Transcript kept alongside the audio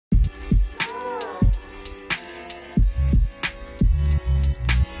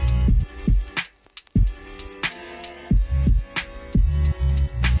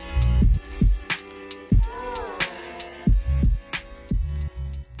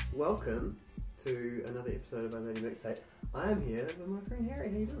welcome to another episode of Our Mixtape. I am here with my friend Harry.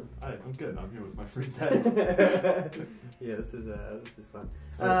 How you doing? Hi, I'm good. I'm here with my friend Dave. Yeah, this is fun.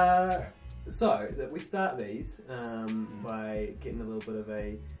 So we start these by getting a little bit of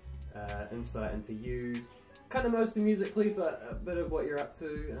a insight into you, kind of mostly musically, but a bit of what you're up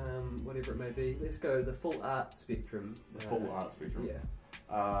to, whatever it may be. Let's go the full art spectrum. The full art spectrum. Yeah.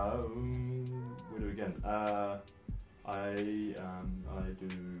 Where do we begin? I do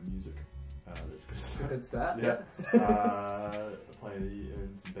music. That's good. Good start. Yeah. I play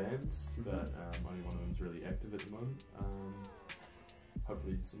in some bands, but only one of them's really active at the moment.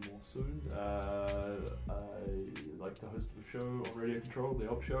 Hopefully some more soon. I like to host a show on Radio Control, the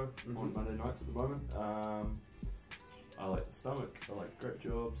Op Show, on Monday nights at the moment. I like the stomach. I like great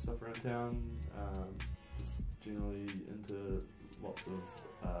job stuff around town. Just generally into lots of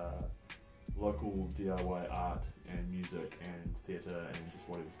local DIY art and music and theatre and just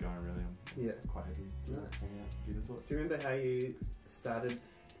whatever's going really. I'm quite happy to hang out, get into it. Do you remember how you started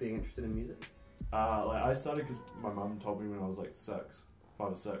being interested in music? Like I started because my mum told me when I was like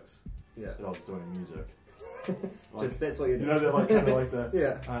 5 or 6 that I was doing music. Like, just that's what you're doing. You know, they're like kind of like the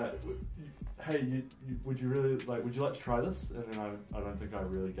yeah. Hey, would you like to try this? And then I don't think I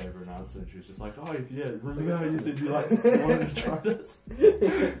really gave her an answer, and she was just like, oh yeah, remember how you said you wanted to try this?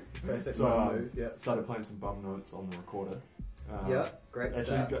 So started playing some bum notes on the recorder. Great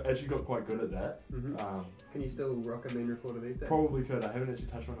start. Actually got quite good at that. Can you still rock a main recorder these days? Probably could. I haven't actually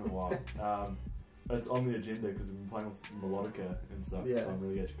touched one in a while. It's on the agenda because I've been playing with melodica and stuff, so I'm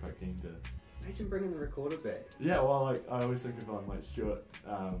really actually quite keen to. Imagine bringing the recorder back. Yeah, well, like I always think of like Stuart,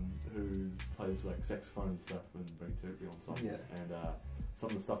 who plays like saxophone and stuff and Bring Turkey Ensemble. And some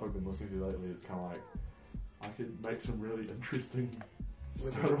of the stuff I've been listening to lately is kind of like I could make some really interesting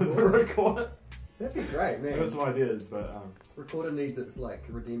stuff with the recorder. That'd be great, man. I've got some ideas, but recorder needs its like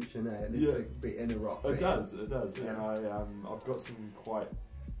redemption, It needs to be in a rock band. It does. Yeah. And I've got some quite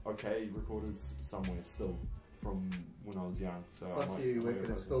okay recorders somewhere still from when I was young. So plus you work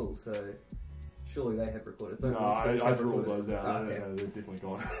at a school, so surely they have recorders. Don't I threw all those out. Okay. They're definitely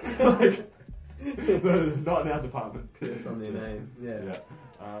gone. Not in our department. It's on their name. Yeah.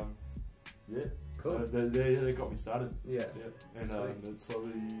 Cool. So they got me started. Yeah. And it's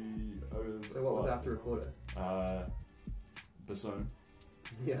slowly. So what was after recorder? Bassoon.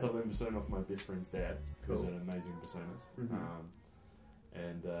 Yeah. So I learned bassoon off my best friend's dad, who's an amazing bassoonist.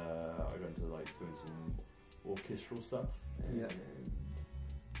 And I got into like doing some orchestral stuff. And,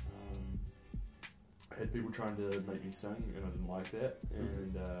 I had people trying to make me sing, and I didn't like that.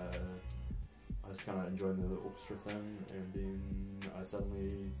 And I was kind of enjoying the orchestra thing, and then I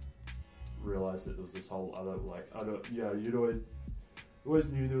suddenly realised that there was this whole other you'd always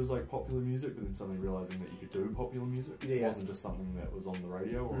knew there was like popular music, but then suddenly realising that you could do popular music. It wasn't just something that was on the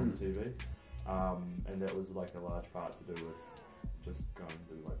radio or on the TV, and that was like a large part to do with just going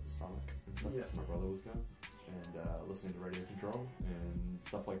to like the stomach and stuff because my brother was going, and listening to Radio Control and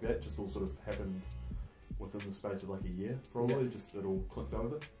stuff like that. Just all sort of happened within the space of like a year, probably. Just it all clicked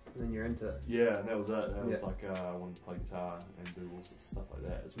over. And then you're into it. Yeah, and that was it. That was like I wanted to play guitar and do all sorts of stuff like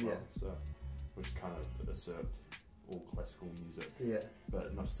that as well. So, which kind of usurped all classical music. Yeah.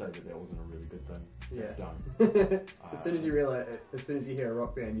 But not to say that wasn't a really good thing to have done. As soon as you hear a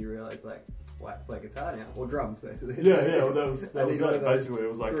rock band, you realise like, well, I have to play guitar now, or drums basically. Well, that was it. Basically, it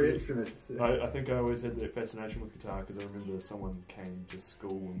was like 3 instruments. I think I always had that fascination with guitar because I remember someone came to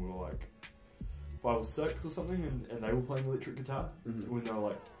school when we were like 5 or 6 or something, and they were playing electric guitar when they were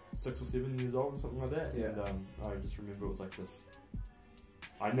like 6 or 7 years old or something like that. And I just remember it was like this.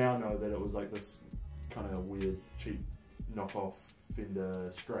 I now know that it was like this kind of weird, cheap knockoff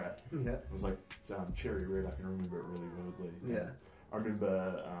Fender Strat. It was like cherry red. I can remember it really vividly. Yeah. I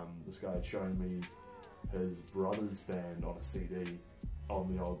remember this guy showing me his brother's band on a CD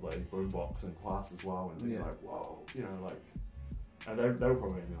on the old like boombox in class as well, and being like, whoa, and they were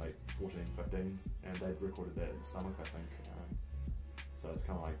probably only like 14, 15, and they'd recorded that in the stomach, I think. So it's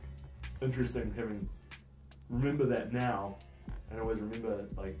kind of like interesting remember that now, and I always remember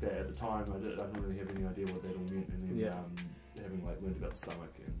like that at the time. I didn't really have any idea what that all meant, and then having like learned about the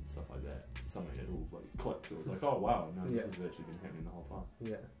stomach and stuff like that, something had all like clicked. It was like, oh wow, no, this has actually been happening the whole time.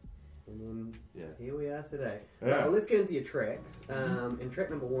 Yeah. And then here we are today. Yeah. Right, well, let's get into your tracks. And track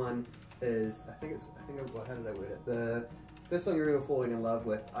number 1 is how did I word it? The first song you remember falling in love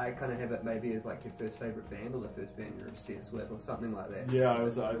with. I kind of have it maybe as like your first favourite band or the first band you're obsessed with or something like that. Yeah,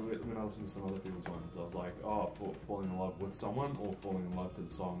 when I listened to some other people's ones, I was like, oh, falling in love with someone or falling in love to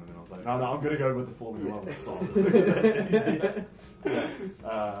the song, and then I was like, no, I'm gonna go with the falling in love with the song because that's easier.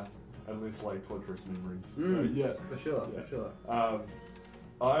 Unless like torturous memories. For sure.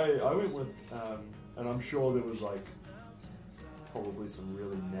 I went with, and I'm sure there was like probably some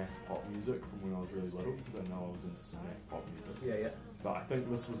really naff pop music from when I was really little, because I know I was into some naff pop music. Yeah, yeah. But I think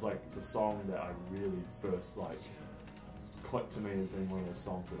this was like the song that I really first like clicked to me as being one of those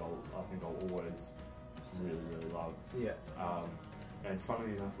songs that I think I'll always really love. Yeah. And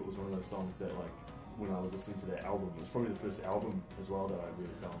funnily enough, it was one of those songs that like when I was listening to that album, it was probably the first album as well that I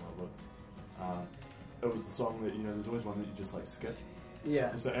really fell in love with. It was the song that, you know, there's always one that you just like skip.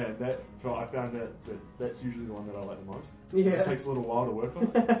 Yeah. So, and that, so I found that's usually the one that I like the most. Yeah. It just takes a little while to work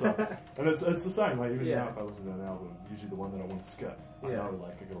on. So, and it's the same. Like even Yeah. now, if I listen to an album, usually the one that I want to skip, I Yeah. know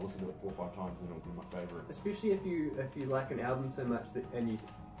like I gotta listen to it 4 or 5 times and it'll be my favorite. Especially if you like an album so much that and you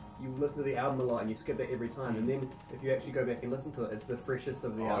listen to the album a lot and you skip that every time, and then if you actually go back and listen to it, it's the freshest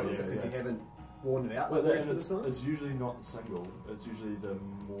of the album because you haven't worn it out like the rest of the song. It's usually not the single. It's usually the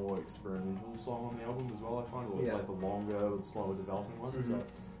more experimental song on the album as well. I find, or it's like the longer, slower developing one. Mm-hmm.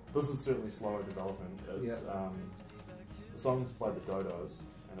 So this is certainly slower developing. It's, the song's by the Dodos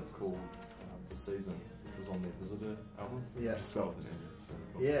and it's called The Season, which was on their Visitor album. Yeah. Which is spelled with an N. So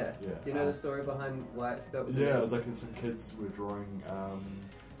Yeah. Yeah. Do you know the story behind why it's spelled with an N? Yeah, it was like some kids were drawing.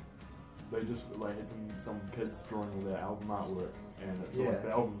 They just like had some kids drawing all their album artwork, and it's like the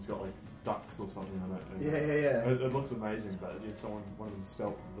album's got like ducks or something on it. And It looks amazing, but one of them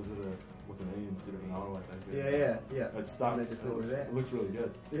spelled Visitor with an E instead of an O, I think. Yeah. It's stuck. And they just went with that. It looks really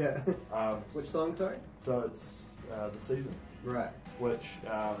good. Yeah. Which song, sorry? So it's The Season. Right. Which. I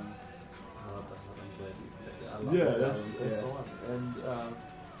love that one. That's the one. And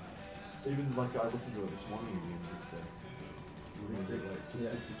even like I listened to it this morning again just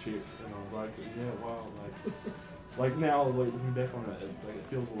to check, and I was like, yeah, wow, like now, like looking back on it, like it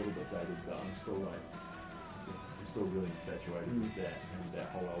feels a little bit dated, but I'm still really infatuated with that and that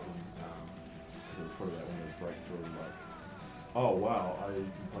whole album, because it was probably like one of those breakthrough, like, oh wow, I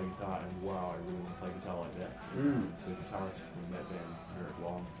can play guitar, and wow, I really want to play guitar like that. The guitarist from that band, Eric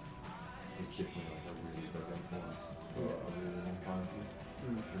Long, was definitely like a really big influence for a really long time for me.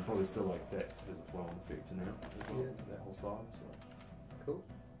 And probably still like that has a flow-on effect to now as well, that whole style. So. Cool.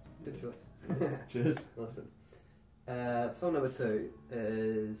 Good choice. Cheers. Awesome. Song number 2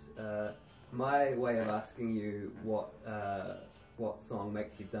 is my way of asking you what song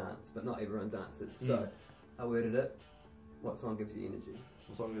makes you dance, but not everyone dances. So I worded it. What song gives you energy?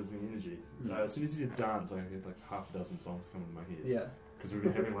 What song gives me energy? As soon as you said dance, I had like half a dozen songs coming to my head. Yeah. Because we've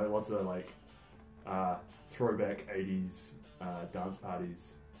been having like lots of like throwback 80s dance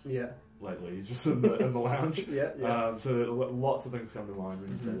parties. Yeah. Lately, just in the lounge. Yeah. So lots of things come to mind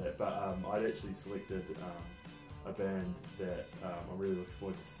when you say that. But I'd actually selected a band that I'm really looking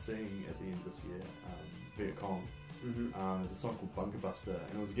forward to seeing at the end of this year, Viet Cong. There's a song called Bunker Buster,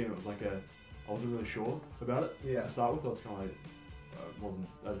 and it was like I wasn't really sure about it to start with. I was kind of like,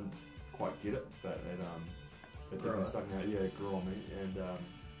 I didn't quite get it, but it definitely stuck out. Yeah, it grew on me, and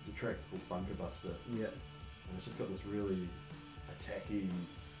the track's called Bunker Buster. Yeah. And it's just got this really attacky.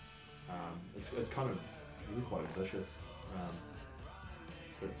 It's kind of really quite vicious,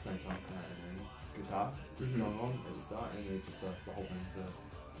 but at the same time kind of guitar going on at the start, and it's just the whole thing's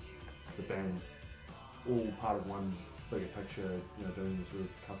the band's all part of one bigger picture, you know, doing this really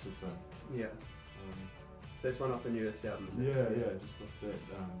percussive thing. Yeah. So it's one off the newest album. Yeah, just off that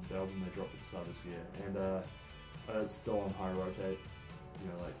the album they dropped at the start of this year, and it's still on high rotate, you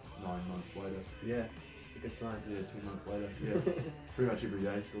know, like 9 months later. Yeah. It's a good sign. Yeah, 2 months later. Yeah, pretty much every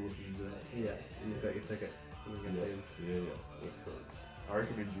day still listening to that. Yeah, and you've got your ticket. Yeah. Excellent. I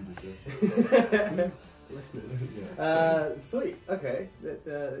recommend you to Listeners. Yeah. Sweet. Okay,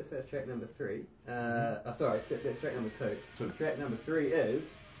 that's track number 3. Sorry, that's track number 2. Track number 3 is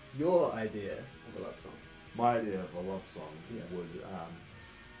your idea of a love song. My idea of a love song would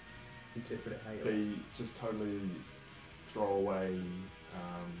interpret it how you be just totally throw away.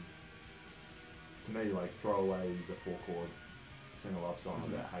 To me, like throw away the 4-chord, sing a love song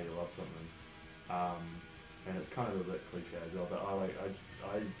about how you love something, and it's kind of a bit cliche as well. But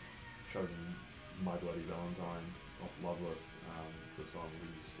I chosen My Bloody Valentine off Loveless for the song When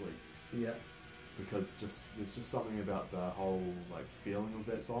You Sleep. Yeah. Because there's just something about the whole like feeling of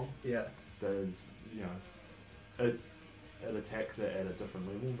that song. Yeah. That is, you know, it attacks it at a different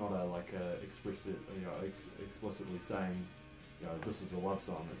level, not explicitly saying, you know, this is a love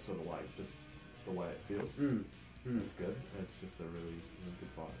song. It's sort of like just the way it feels. It's good. It's just a really, really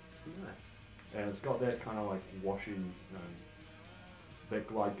good vibe. Right. And it's got that kind of like washy, that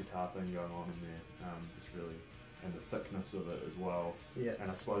glide guitar thing going on in there, just really, and the thickness of it as well. Yeah.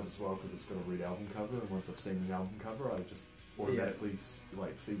 And I suppose as well because it's got a red album cover, and once I've seen the album cover, I just automatically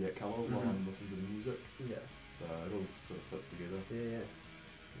like see that colour while I'm listening to the music. Yeah. So it all sort of fits together. Yeah.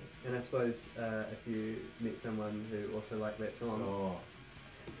 And I suppose if you meet someone who also liked that song,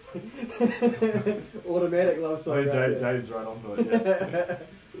 automatic love song. I mean, Dave's right onto it. Yeah.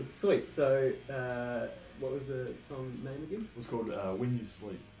 Sweet. So, what was the song name again? It was called When You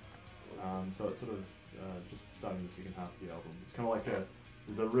Sleep. So it's sort of just starting the second half of the album. It's kind of like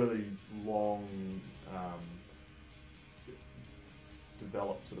there's a really long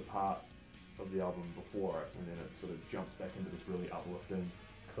developed sort of part of the album before it, and then it sort of jumps back into this really uplifting.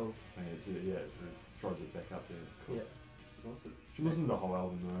 Cool. And it throws it back up there. It's cool. Yeah. Awesome. You should listen to the whole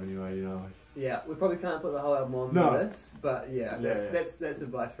album though, anyway. You know. Yeah, we probably can't put the whole album on this, but that's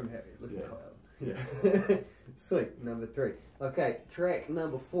advice from Harry. Listen to the whole album. Yeah. Sweet. Number 3. Okay, track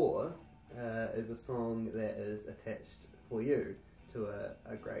number 4 is a song that is attached for you to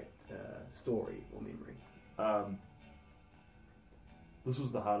a great story or memory. This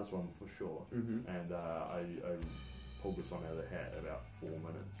was the hardest one for sure, and I pulled this one out of the hat about 5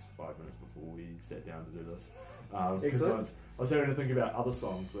 minutes before we sat down to do this. Because I was having to think about other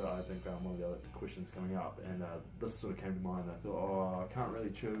songs, but I think one of the other questions coming up, and this sort of came to mind. I thought, I can't really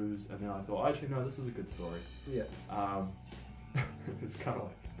choose, and then I thought, actually, no, this is a good story. Yeah. It's kind of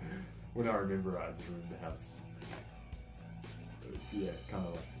like when I remember it, I just remember the house. Yeah, kind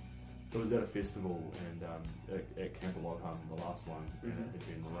of like. It was at a festival and at Camp Logham, the last one, and it had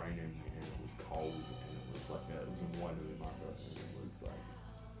been raining and it was cold and it was like it was in Wainuiomata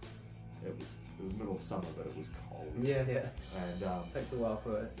and it was middle of summer but it was cold. Yeah. And takes a while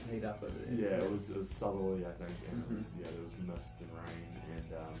for it to heat up. Yeah, it was southerly I think, and there was mist and rain and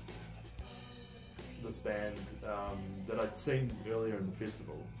this band that I'd seen earlier in the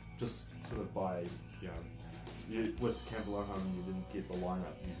festival, just sort of by with Camp Logham, you didn't get the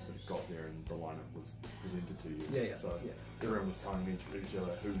lineup. You sort of got there, and the lineup was presented to you. So everyone was telling each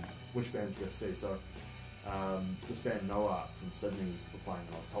other which bands to go see. So this band Noah from Sydney were playing,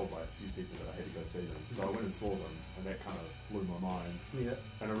 and I was told by a few people that I had to go see them. So I went and saw them, and that kind of blew my mind. Yeah.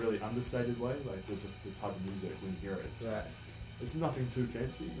 In a really understated way, like just the type of music when you hear it. It's nothing too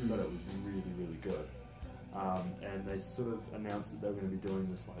fancy, but it was really, really good. And they sort of announced that they were going to be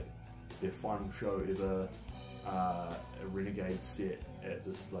doing this like their final show ever. A Renegade set at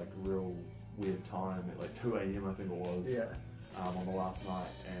this like real weird time at like 2 AM I think it was. On the last night,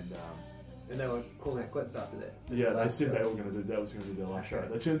 and they were calling it quits after that. They said they were going to do that was going to be their last show.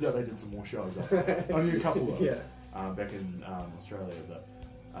 It turns out they did some more shows. Only a couple of back in Australia, but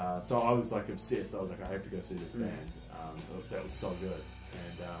so I was like obsessed. I was like, I have to go see this band. That was so good,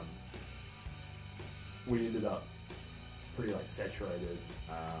 and we ended up pretty like saturated.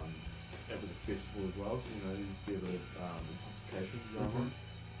 It was a festival as well, so you fair bit of intoxication going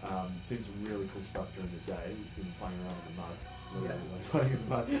on. Seen some really cool stuff during the day. We've been playing around in the mud, playing in the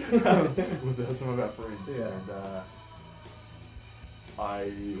mud with some of our friends, and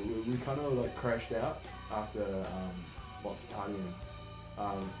we kind of like crashed out after lots of partying.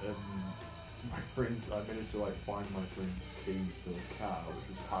 And my friends, I managed to like find my friend's keys to his car, which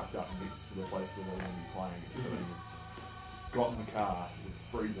was parked up next to the place where they were going to be playing. Got in the car, it was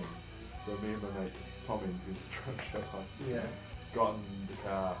freezing. So me and my mate Tommy, who's the drunk show host, got in the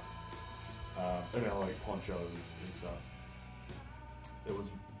car in our like ponchos and stuff. It was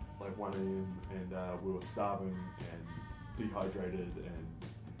like 1 AM and we were starving and dehydrated and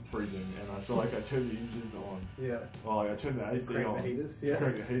freezing, and I turned the engine on. I turned the AC on,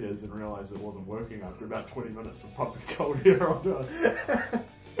 cranked the heaters, and realised it wasn't working after about 20 minutes of pumping cold air onto it.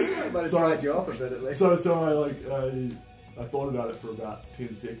 Might have dried you off a bit at least. So I thought about it for about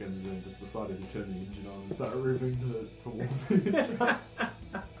 10 seconds and then just decided to turn the engine on and start revving to warm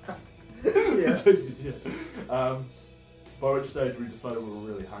the engine. By which stage we decided we were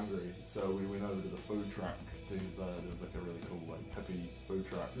really hungry, so we went over to the food truck. There was like a really cool like hippie food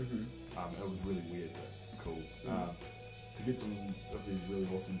truck. It was really weird but cool. To get some of these really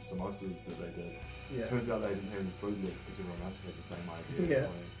awesome samosas that they did. Turns out they didn't have any food left because everyone else had the same idea.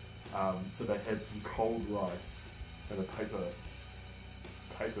 So they had some cold rice and a paper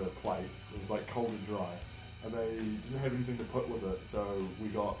plate. It was like cold and dry, and they didn't have anything to put with it, so we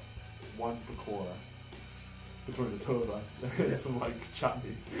got one pakora between the two of us and some like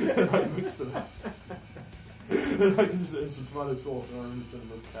chutney, and I mixed it up. And I can just add some tomato sauce, and I remember sitting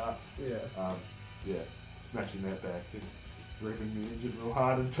in this car. Smashing that back and revving the engine real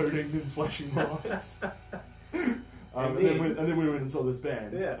hard and tooting and flashing lights. And then we went and saw this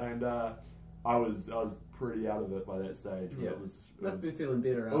band, and I was pretty out of it by that stage. But must be feeling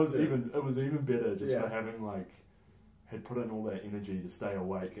better. It was even better just for having had put in all that energy to stay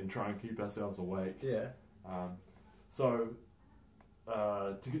awake and try and keep ourselves awake. So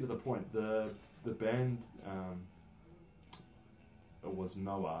to get to the point, the band was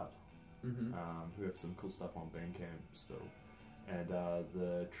No Art, Mm-hmm. who have some cool stuff on Bandcamp still, and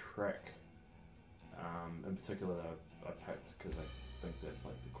the track in particular that I picked because I think that's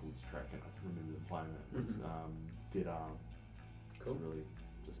like the coolest track, and I can remember them playing it, was Dead Arm. Cool. It's really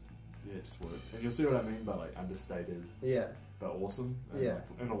just works, and you'll see what I mean by like understated, but awesome, and like,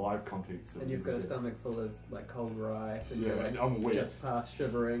 in a live context. And you've got a stomach full of like cold rice, and yeah, you're, like, and I'm wet. just past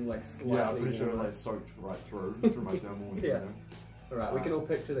shivering, like slightly. Yeah, I'm pretty sure it like soaked right through my thermal. And Yeah. Alright, we can all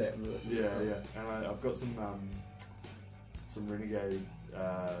picture that. Yeah, and I've got some renegade,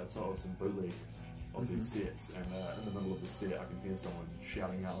 some bootlegs of these sets, and in the middle of the set I can hear someone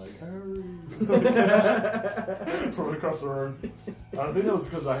shouting out like "Harry!" from across the room. I think that was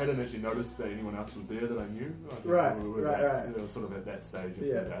because I hadn't actually noticed that anyone else was there that I knew. Right. It was sort of at that stage of the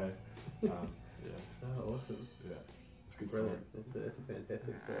day. Oh, awesome. Yeah, it's good. Brilliant. It's a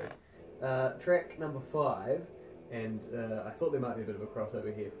fantastic story. Track number 5, and I thought there might be a bit of a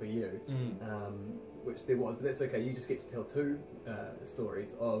crossover here for you, which there was, but that's okay. You just get to tell 2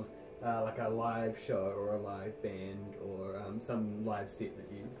 stories of like a live show or a live band or some live set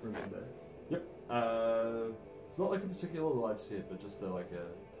that you remember. Yep. It's not like a particular live set, but just like a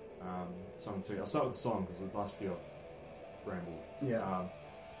song too. I'll start with the song because the last few I've rambled. Yeah.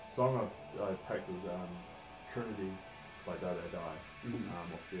 Song I picked was Trinity by Die Die Die,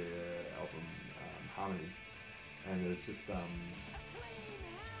 off their album Harmony, and it's just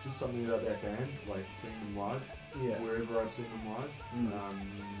something about that band, like seeing them live. Wherever I've seen them live,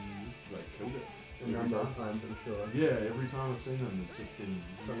 just like killed it. A number of times, I'm sure. Yeah, every time I've seen them, it's just been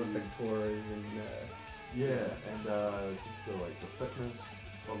prolific tours and just the thickness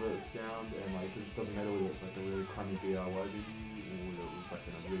of the sound, and like it doesn't matter whether it's like a really crummy DIY venue or whether it was like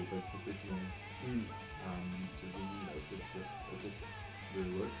in a really big professional venue. It just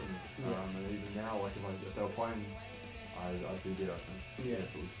really worked for me. And even now, like if they were playing, I'd be there. I think. Yeah.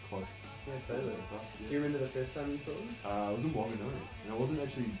 If it was close. Yeah, totally. Do you remember the first time you saw them? It was in Wanganui, and it wasn't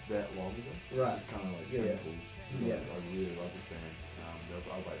actually that long ago. Right. It was kind of like shameful. I really love this band.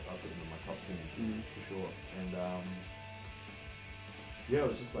 I'll put them in my top 10 for sure. And it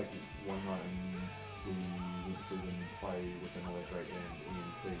was just like one night, and we went to see them play with another great band,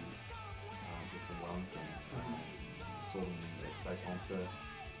 ENT, from Wellington. Saw them at Space Monster, and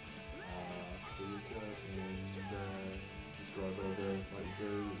just drove over like we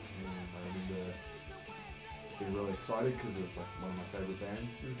do, and I remember being really excited because it was like one of my favourite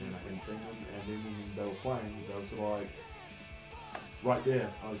bands, and I hadn't seen them, and then when they were playing, they were sort of like right there.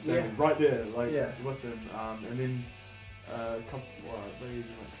 I was standing right there, like with them, and then maybe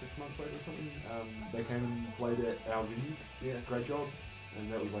like 6 months later or something, they came and played at our venue. Yeah, great job. And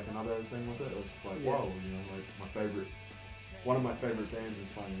that was like another thing with it. It was just like, wow, like one of my favourite bands is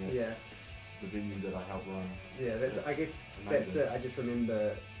playing at the venue that I helped run. Yeah, I guess amazing. That's it. I just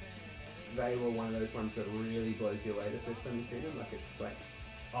remember they were one of those ones that really blows you away the first time you see them. Like it's like,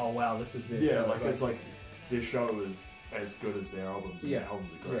 oh wow, this is their show. Like it's like their show is as good as their albums. And their albums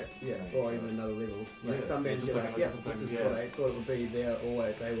are great. Or even another level. Like some bands are like, this is what I thought it would be. They were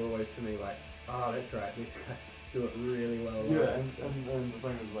always to me like, oh, that's right, these guys do it really well. Yeah, and the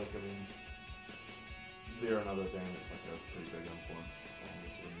thing is, like, I mean, they're another band that's like a pretty big influence on the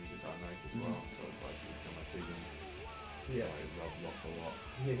sort of music I make as well. So it's like every time I see them, it rubs off a lot.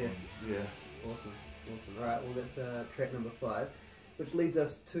 Awesome. Right, well that's track number 5, which leads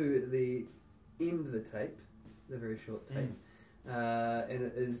us to the end of the tape, the very short tape. And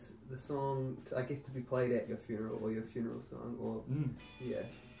it is the song, I guess, to be played at your funeral, or your funeral song, or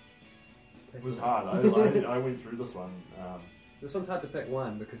It was hard. I went through this one. This one's hard to pick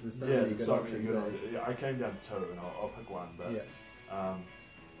one because there's so many good options. I came down to 2, and I'll pick one. But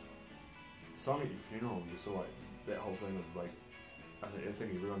song at your funeral, you saw like that whole thing of like, I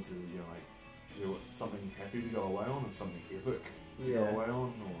think everyone said, you want something happy to go away on, and something epic to go away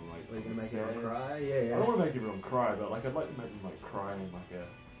on, or like something make sad. Everyone cry. I don't want to make everyone cry, but like I'd like to make them like cry in like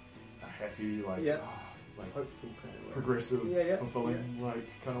a happy, like like hopeful kind of way. Progressive, fulfilling like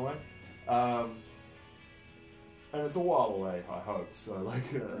kind of way. And it's a while away, I hope. So, like,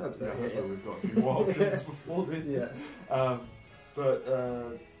 hopefully we've got a few more options before then. But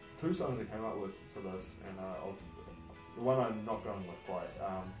 2 songs I came up with for this, and the one I'm not going with quite.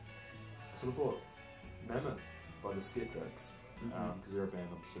 I sort of thought Mammoth by the Skeptics, because they're a band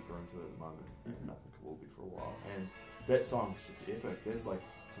I'm super into at the moment, and I think it will be for a while. And that song's just epic. That's like,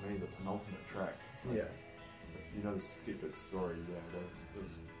 to me, the penultimate track. Like, if you know the Skeptics story, it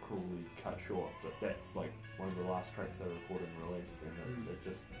was cruelly cut short, but that's like one of the last tracks they recorded and released, and it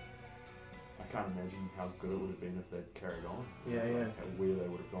just, I can't imagine how good it would have been if they'd carried on. How where they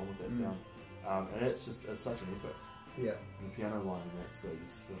would have gone with that sound. And it's such an epic. Yeah. And the piano line in that, so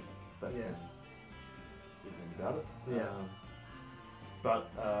just that Yeah. everything about it. Yeah.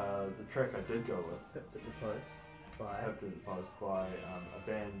 But the track I did go with, Pipped at the Post by Pipped at the Post by a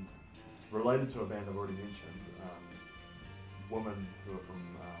band related to a band I've already mentioned, women who are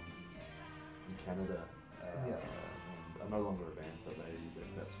from Canada. Yeah. And are no longer a band, but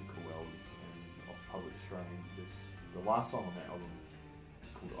they've got some cool albums. And off Public Strain, the last song on that album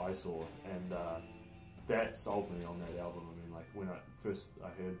is called Eyesore, and that sold me on that album. I mean, like when I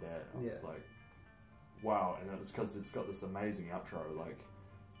heard that, I was like, wow. And it was because it's got this amazing outro. Like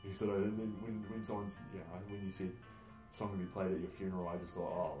you sort of, and then when someone's, when you said song to be played at your funeral, I just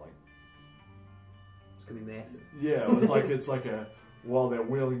thought, oh, like it's gonna be massive. Yeah, it's like a while they're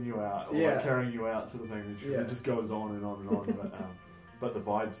wheeling you out or like carrying you out sort of thing. It just goes on and on and on. But the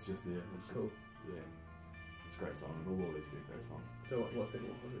vibe's just there. It's just, cool. Yeah, it's a great song. It'll always be a great song. So what's it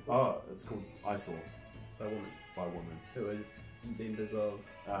called? Oh, it's called Eyesore By Woman. by Woman. Who is members of?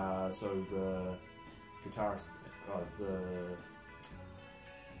 So the guitarist, the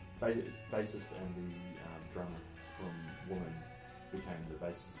bassist and the drummer from Woman became the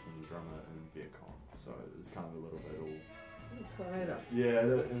bassist and the drummer in Vietcong. So it's kind of a little bit all Tied up. Yeah,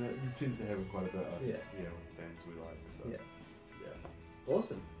 and it tends to happen quite a bit. Yeah. With the bands we like. So. Yeah. Yeah.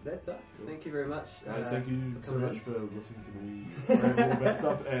 Awesome. That's us. Cool. Thank you very much. Thank you so coming much in. for listening to me ramble about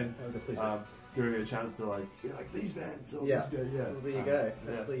stuff and That was a pleasure. giving me a chance to be like these bands. Or Yeah. this guy, yeah. Well, there you go.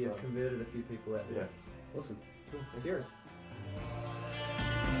 Yeah, Hopefully so- you've converted a few people out there. Yeah. Awesome. Cool. Cheers.